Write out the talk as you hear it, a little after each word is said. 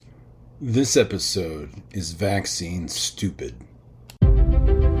This episode is Vaccine Stupid. I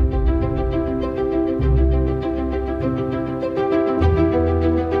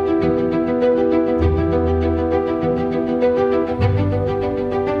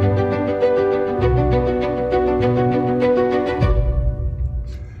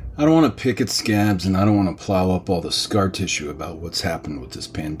don't want to pick at scabs and I don't want to plow up all the scar tissue about what's happened with this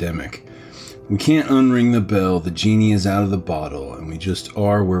pandemic. We can't unring the bell, the genie is out of the bottle, and we just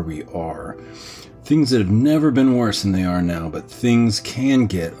are where we are. Things that have never been worse than they are now, but things can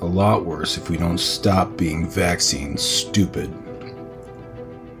get a lot worse if we don't stop being vaccine stupid.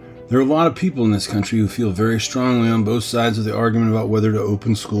 There are a lot of people in this country who feel very strongly on both sides of the argument about whether to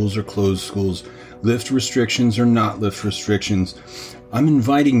open schools or close schools, lift restrictions or not lift restrictions. I'm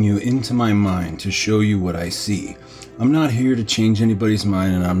inviting you into my mind to show you what I see. I'm not here to change anybody's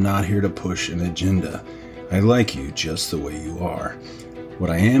mind, and I'm not here to push an agenda. I like you just the way you are.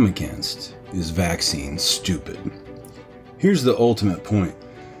 What I am against is vaccine stupid. Here's the ultimate point.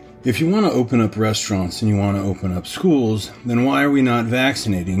 If you want to open up restaurants and you want to open up schools, then why are we not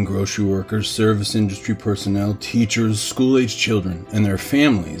vaccinating grocery workers, service industry personnel, teachers, school-aged children, and their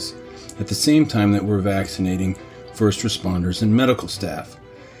families at the same time that we're vaccinating first responders and medical staff?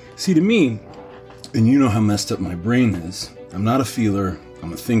 See, to me, and you know how messed up my brain is, I'm not a feeler,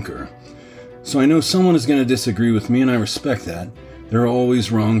 I'm a thinker. So I know someone is going to disagree with me, and I respect that. There are always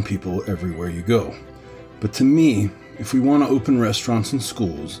wrong people everywhere you go. But to me, if we want to open restaurants and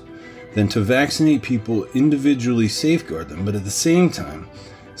schools, then to vaccinate people individually safeguard them, but at the same time,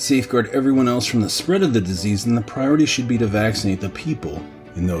 safeguard everyone else from the spread of the disease, then the priority should be to vaccinate the people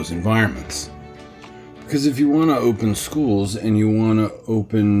in those environments. Because if you want to open schools and you want to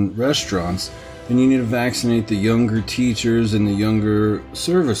open restaurants, then you need to vaccinate the younger teachers and the younger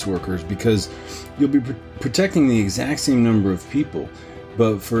service workers, because you'll be protecting the exact same number of people.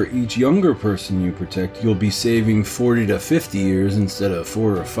 But for each younger person you protect, you'll be saving 40 to 50 years instead of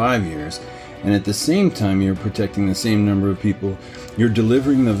 4 or 5 years. And at the same time you're protecting the same number of people, you're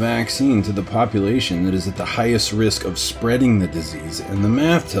delivering the vaccine to the population that is at the highest risk of spreading the disease. And the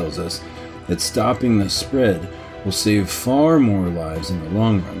math tells us that stopping the spread will save far more lives in the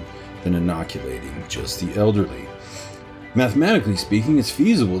long run than inoculating just the elderly. Mathematically speaking, it's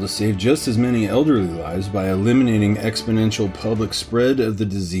feasible to save just as many elderly lives by eliminating exponential public spread of the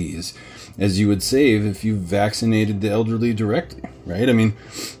disease as you would save if you vaccinated the elderly directly, right? I mean,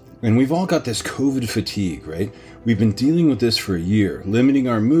 and we've all got this COVID fatigue, right? We've been dealing with this for a year, limiting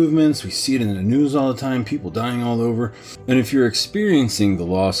our movements. We see it in the news all the time, people dying all over. And if you're experiencing the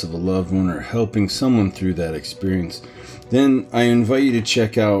loss of a loved one or helping someone through that experience, then I invite you to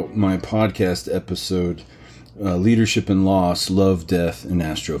check out my podcast episode, Leadership and Loss, Love, Death, and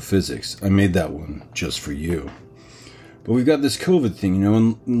Astrophysics. I made that one just for you. But we've got this COVID thing,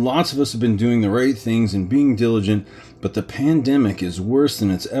 and lots of us have been doing the right things and being diligent, but the pandemic is worse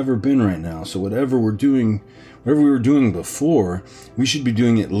than it's ever been right now. So whatever we were doing before, we should be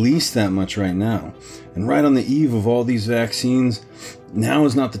doing at least that much right now. And right on the eve of all these vaccines, now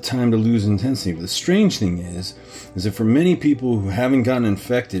is not the time to lose intensity. But the strange thing is that for many people who haven't gotten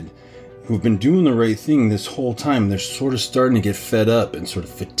infected, who've been doing the right thing this whole time, they're sort of starting to get fed up and sort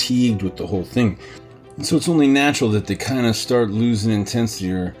of fatigued with the whole thing. And so it's only natural that they kind of start losing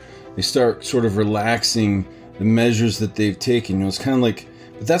intensity, or they start sort of relaxing the measures that they've taken. It's kind of like,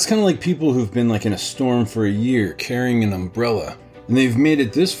 but that's kind of like people who've been like in a storm for a year carrying an umbrella, and they've made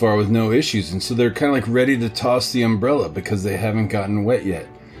it this far with no issues, and so they're kind of like ready to toss the umbrella because they haven't gotten wet yet.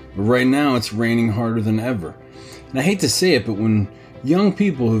 But right now it's raining harder than ever. And I hate to say it, but when young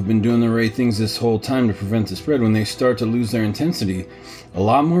people who've been doing the right things this whole time to prevent the spread, when they start to lose their intensity, a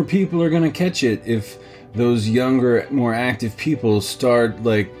lot more people are going to catch it if those younger, more active people start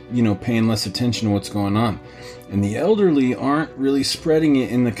paying less attention to what's going on. And the elderly aren't really spreading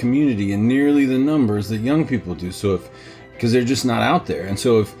it in the community in nearly the numbers that young people do. Because they're just not out there. And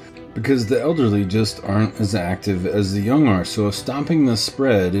because the elderly just aren't as active as the young are. So if stopping the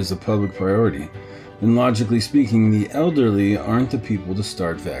spread is a public priority, then logically speaking, the elderly aren't the people to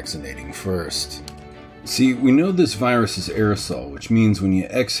start vaccinating first. See, we know this virus is aerosol, which means when you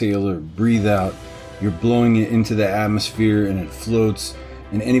exhale or breathe out, you're blowing it into the atmosphere and it floats,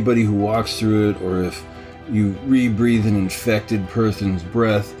 and anybody who walks through it, or if you rebreathe an infected person's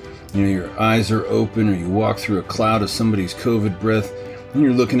breath, your eyes are open, or you walk through a cloud of somebody's COVID breath, and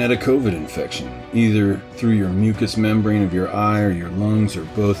you're looking at a COVID infection, either through your mucous membrane of your eye or your lungs or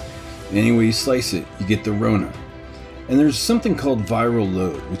both. Any way you slice it, you get the Rona. And there's something called viral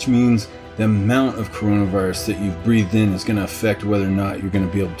load, which means the amount of coronavirus that you've breathed in is going to affect whether or not you're going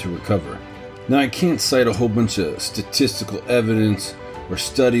to be able to recover. Now, I can't cite a whole bunch of statistical evidence or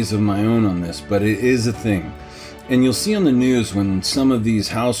studies of my own on this, but it is a thing. And you'll see on the news when some of these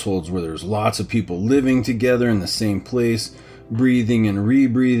households where there's lots of people living together in the same place, breathing and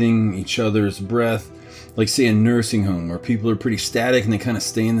rebreathing each other's breath, like say a nursing home where people are pretty static and they kind of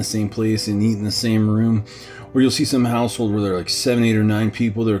stay in the same place and eat in the same room. Or you'll see some household where there are like 7, 8, or 9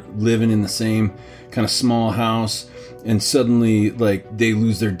 people, they're living in the same kind of small house, and suddenly like they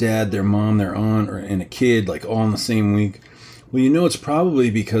lose their dad, their mom, their aunt, and a kid like all in the same week. Well, you know it's probably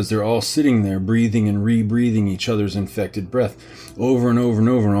because they're all sitting there breathing and rebreathing each other's infected breath over and over and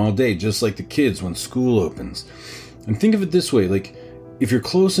over and all day, just like the kids when school opens. And think of it this way, like if you're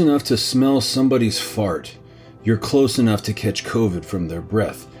close enough to smell somebody's fart, you're close enough to catch COVID from their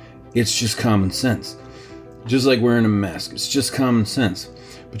breath. It's just common sense. Just like wearing a mask, it's just common sense.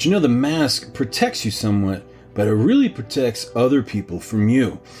 But you know, the mask protects you somewhat, but it really protects other people from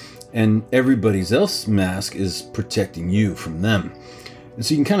you. And everybody's else's mask is protecting you from them. And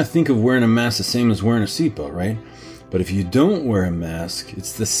so you can kind of think of wearing a mask the same as wearing a seatbelt, right? But if you don't wear a mask,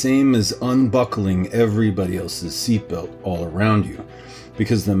 it's the same as unbuckling everybody else's seatbelt all around you.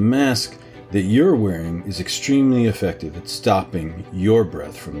 Because the mask that you're wearing is extremely effective at stopping your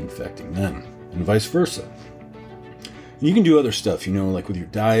breath from infecting them, and vice versa. You can do other stuff, you know, like with your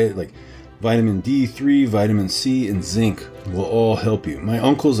diet, like vitamin D3, vitamin C, and zinc will all help you. My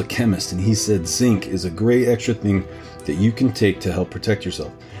uncle's a chemist, and he said zinc is a great extra thing that you can take to help protect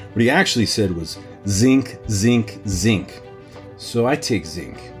yourself. What he actually said was zinc, zinc, zinc. So I take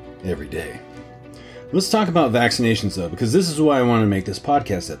zinc every day. Let's talk about vaccinations, though, because this is why I want to make this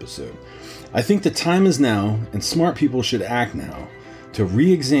podcast episode. I think the time is now, and smart people should act now, to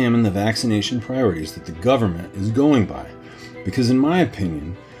re-examine the vaccination priorities that the government is going by. Because in my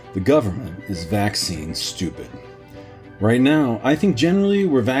opinion, the government is vaccine stupid. Right now, I think generally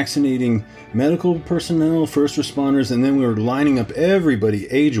we're vaccinating medical personnel, first responders, and then we're lining up everybody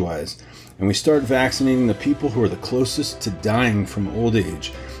age-wise, and we start vaccinating the people who are the closest to dying from old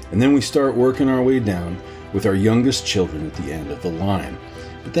age, and then we start working our way down with our youngest children at the end of the line.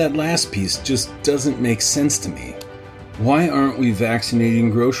 But that last piece just doesn't make sense to me. Why aren't we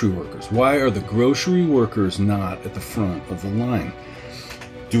vaccinating grocery workers? Why are the grocery workers not at the front of the line?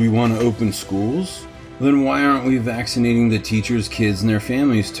 Do we want to open schools? Well, then why aren't we vaccinating the teachers, kids, and their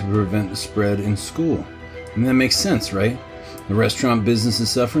families to prevent the spread in school? And that makes sense, right? The restaurant business is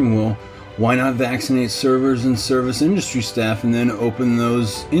suffering. Well, why not vaccinate servers and service industry staff and then open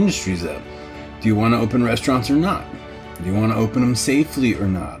those industries up? Do you want to open restaurants or not? Do you want to open them safely or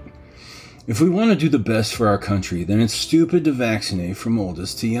not? If we want to do the best for our country, then it's stupid to vaccinate from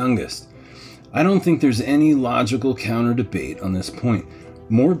oldest to youngest. I don't think there's any logical counter debate on this point.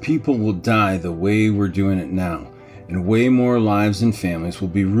 More people will die the way we're doing it now, and way more lives and families will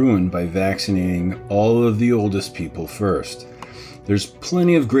be ruined by vaccinating all of the oldest people first. There's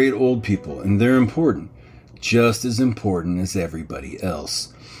plenty of great old people, and they're important, just as important as everybody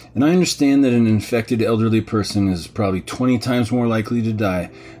else. And I understand that an infected elderly person is probably 20 times more likely to die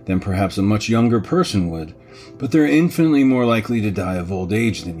than perhaps a much younger person would, but they're infinitely more likely to die of old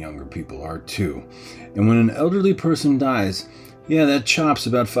age than younger people are too. And when an elderly person dies, yeah, that chops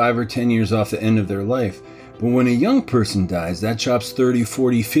about 5 or 10 years off the end of their life. But when a young person dies, that chops 30,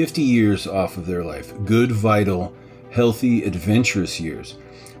 40, 50 years off of their life. Good, vital, healthy, adventurous years,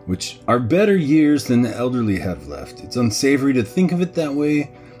 which are better years than the elderly have left. It's unsavory to think of it that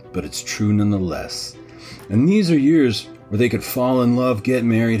way, but it's true nonetheless. And these are years where they could fall in love, get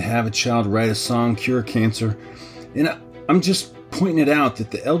married, have a child, write a song, cure cancer. And I'm just pointing it out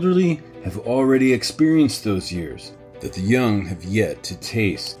that the elderly have already experienced those years that the young have yet to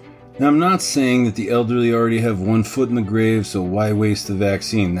taste. Now, I'm not saying that the elderly already have one foot in the grave, so why waste the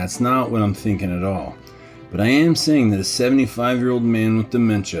vaccine? That's not what I'm thinking at all. But I am saying that a 75-year-old man with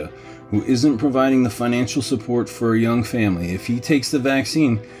dementia who isn't providing the financial support for a young family, if he takes the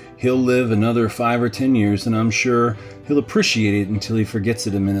vaccine, he'll live another 5 or 10 years, and I'm sure he'll appreciate it until he forgets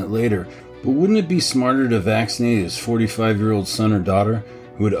it a minute later. But wouldn't it be smarter to vaccinate his 45-year-old son or daughter,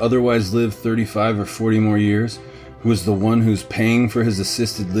 who would otherwise live 35 or 40 more years, who is the one who's paying for his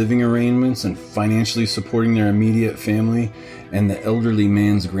assisted living arrangements and financially supporting their immediate family and the elderly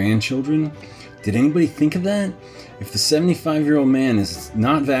man's grandchildren? Did anybody think of that? If the 75-year-old man is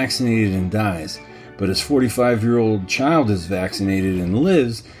not vaccinated and dies, but his 45-year-old child is vaccinated and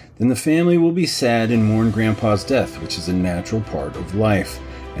lives, then the family will be sad and mourn Grandpa's death, which is a natural part of life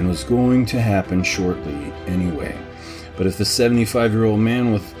and was going to happen shortly anyway. But if the 75-year-old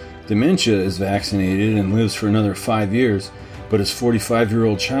man with dementia is vaccinated and lives for another 5 years, but his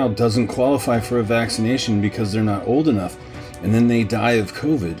 45-year-old child doesn't qualify for a vaccination because they're not old enough, and then they die of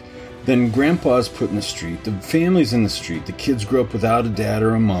COVID, Then grandpa's put in the street, the family's in the street, the kids grow up without a dad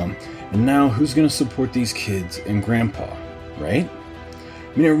or a mom, and now who's going to support these kids and grandpa, right?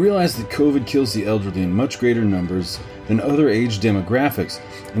 I mean, I realize that COVID kills the elderly in much greater numbers than other age demographics,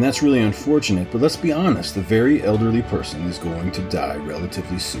 and that's really unfortunate, but let's be honest, the very elderly person is going to die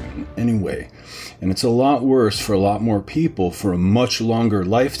relatively soon anyway. And it's a lot worse for a lot more people for a much longer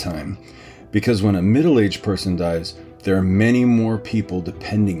lifetime, because when a middle-aged person dies, there are many more people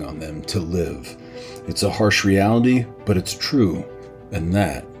depending on them to live. It's a harsh reality, but it's true, and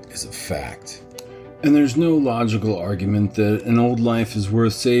that is a fact. And there's no logical argument that an old life is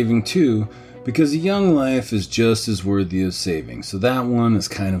worth saving too, because a young life is just as worthy of saving. So that one is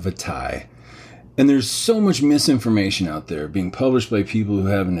kind of a tie. And there's so much misinformation out there being published by people who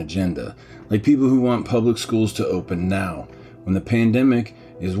have an agenda, like people who want public schools to open now, when the pandemic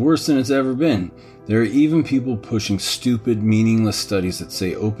is worse than it's ever been. There are even people pushing stupid, meaningless studies that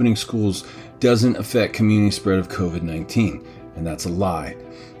say opening schools doesn't affect community spread of COVID-19, and that's a lie.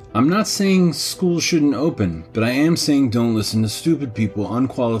 I'm not saying schools shouldn't open, but I am saying don't listen to stupid people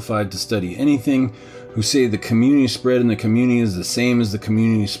unqualified to study anything who say the community spread in the community is the same as the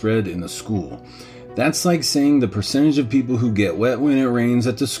community spread in the school. That's like saying the percentage of people who get wet when it rains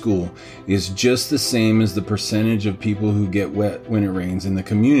at the school is just the same as the percentage of people who get wet when it rains in the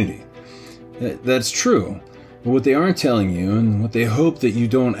community. That's true, but what they aren't telling you, and what they hope that you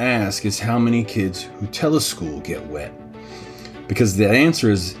don't ask, is how many kids who tell a school get wet. Because the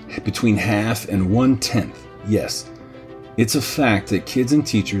answer is between half and 1/10. Yes, it's a fact that kids and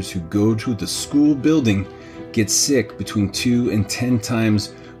teachers who go to the school building get sick between 2 and 10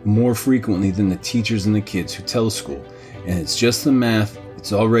 times more frequently than the teachers and the kids who tell school. And it's just the math,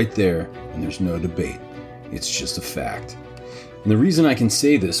 it's all right there, and there's no debate. It's just a fact. And the reason I can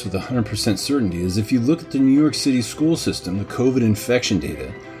say this with 100% certainty is if you look at the New York City school system, the COVID infection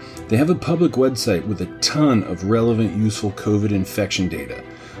data, they have a public website with a ton of relevant, useful COVID infection data,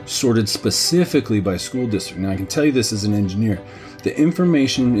 sorted specifically by school district. Now, I can tell you this as an engineer. The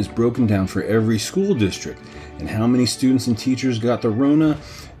information is broken down for every school district and how many students and teachers got the Rona,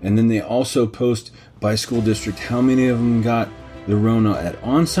 and then they also post by school district how many of them got the Rona at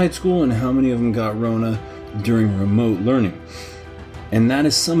on-site school and how many of them got Rona during remote learning. And that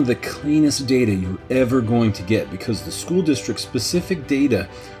is some of the cleanest data you're ever going to get, because the school district specific data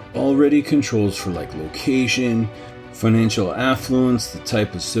already controls for like location, financial affluence, the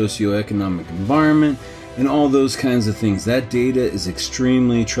type of socioeconomic environment, and all those kinds of things. That data is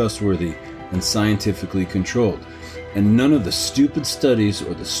extremely trustworthy and scientifically controlled. And none of the stupid studies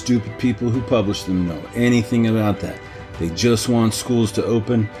or the stupid people who publish them know anything about that. They just want schools to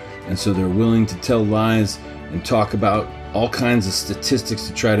open, and so they're willing to tell lies and talk about all kinds of statistics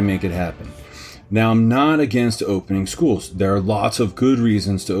to try to make it happen. Now, I'm not against opening schools. There are lots of good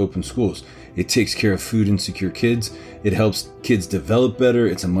reasons to open schools. It takes care of food insecure kids. It helps kids develop better.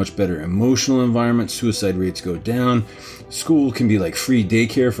 It's a much better emotional environment. Suicide rates go down. School can be like free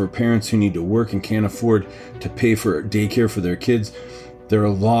daycare for parents who need to work and can't afford to pay for daycare for their kids. There are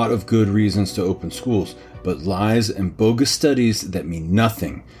a lot of good reasons to open schools, but lies and bogus studies that mean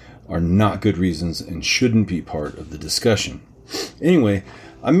nothing are not good reasons and shouldn't be part of the discussion. Anyway,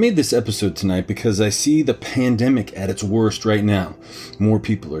 I made this episode tonight because I see the pandemic at its worst right now. More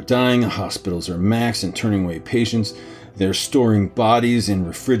people are dying, hospitals are maxed and turning away patients. They're storing bodies in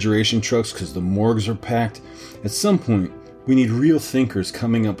refrigeration trucks because the morgues are packed. At some point, we need real thinkers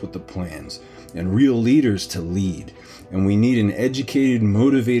coming up with the plans and real leaders to lead. And we need an educated,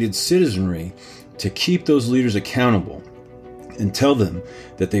 motivated citizenry to keep those leaders accountable and tell them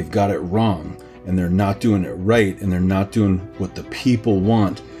that they've got it wrong and they're not doing it right, and they're not doing what the people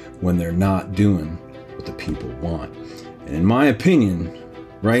want when they're not doing what the people want. And in my opinion,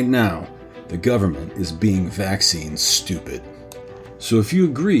 right now, the government is being vaccine stupid. So if you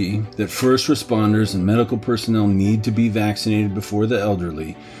agree that first responders and medical personnel need to be vaccinated before the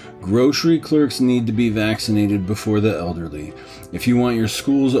elderly, grocery clerks need to be vaccinated before the elderly, if you want your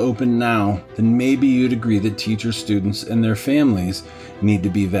schools open now, then maybe you'd agree that teachers, students, and their families need to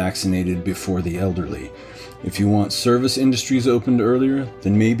be vaccinated before the elderly. If you want service industries opened earlier,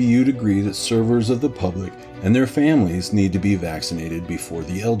 then maybe you'd agree that servers of the public and their families need to be vaccinated before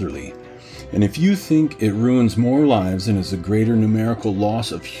the elderly. And if you think it ruins more lives and is a greater numerical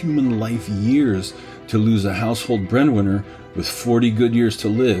loss of human life years to lose a household breadwinner with 40 good years to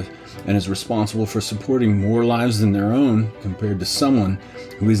live, and is responsible for supporting more lives than their own compared to someone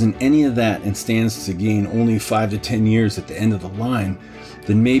who isn't any of that and stands to gain only 5 to 10 years at the end of the line,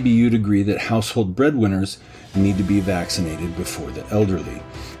 then maybe you'd agree that household breadwinners need to be vaccinated before the elderly.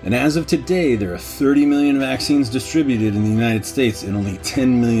 And as of today, there are 30 million vaccines distributed in the United States and only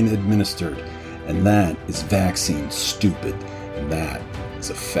 10 million administered. And that is vaccine stupid. And that is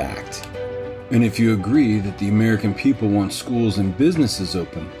a fact. And if you agree that the American people want schools and businesses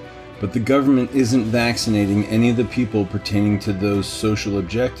open, but the government isn't vaccinating any of the people pertaining to those social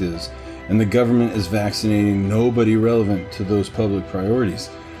objectives, and the government is vaccinating nobody relevant to those public priorities,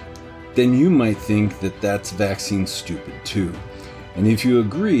 then you might think that that's vaccine stupid too. And if you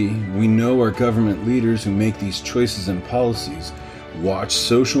agree, we know our government leaders who make these choices and policies watch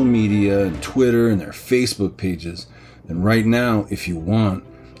social media and Twitter and their Facebook pages, then right now, if you want,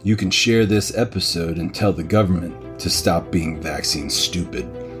 you can share this episode and tell the government to stop being vaccine stupid.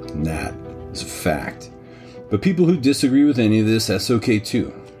 And that is a fact. But people who disagree with any of this, that's okay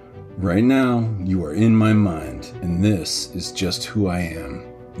too. Right now, you are in my mind, and this is just who I am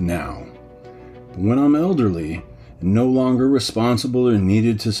now. But when I'm elderly and no longer responsible or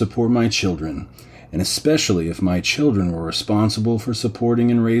needed to support my children, and especially if my children were responsible for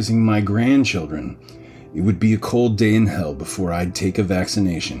supporting and raising my grandchildren, it would be a cold day in hell before I'd take a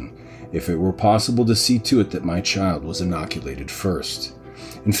vaccination if it were possible to see to it that my child was inoculated first.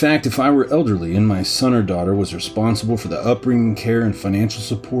 In fact, if I were elderly and my son or daughter was responsible for the upbringing, care, and financial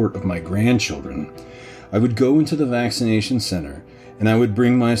support of my grandchildren, I would go into the vaccination center and I would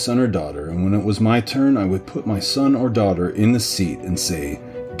bring my son or daughter, and when it was my turn, I would put my son or daughter in the seat and say,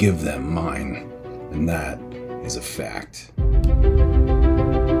 "Give them mine." And that is a fact.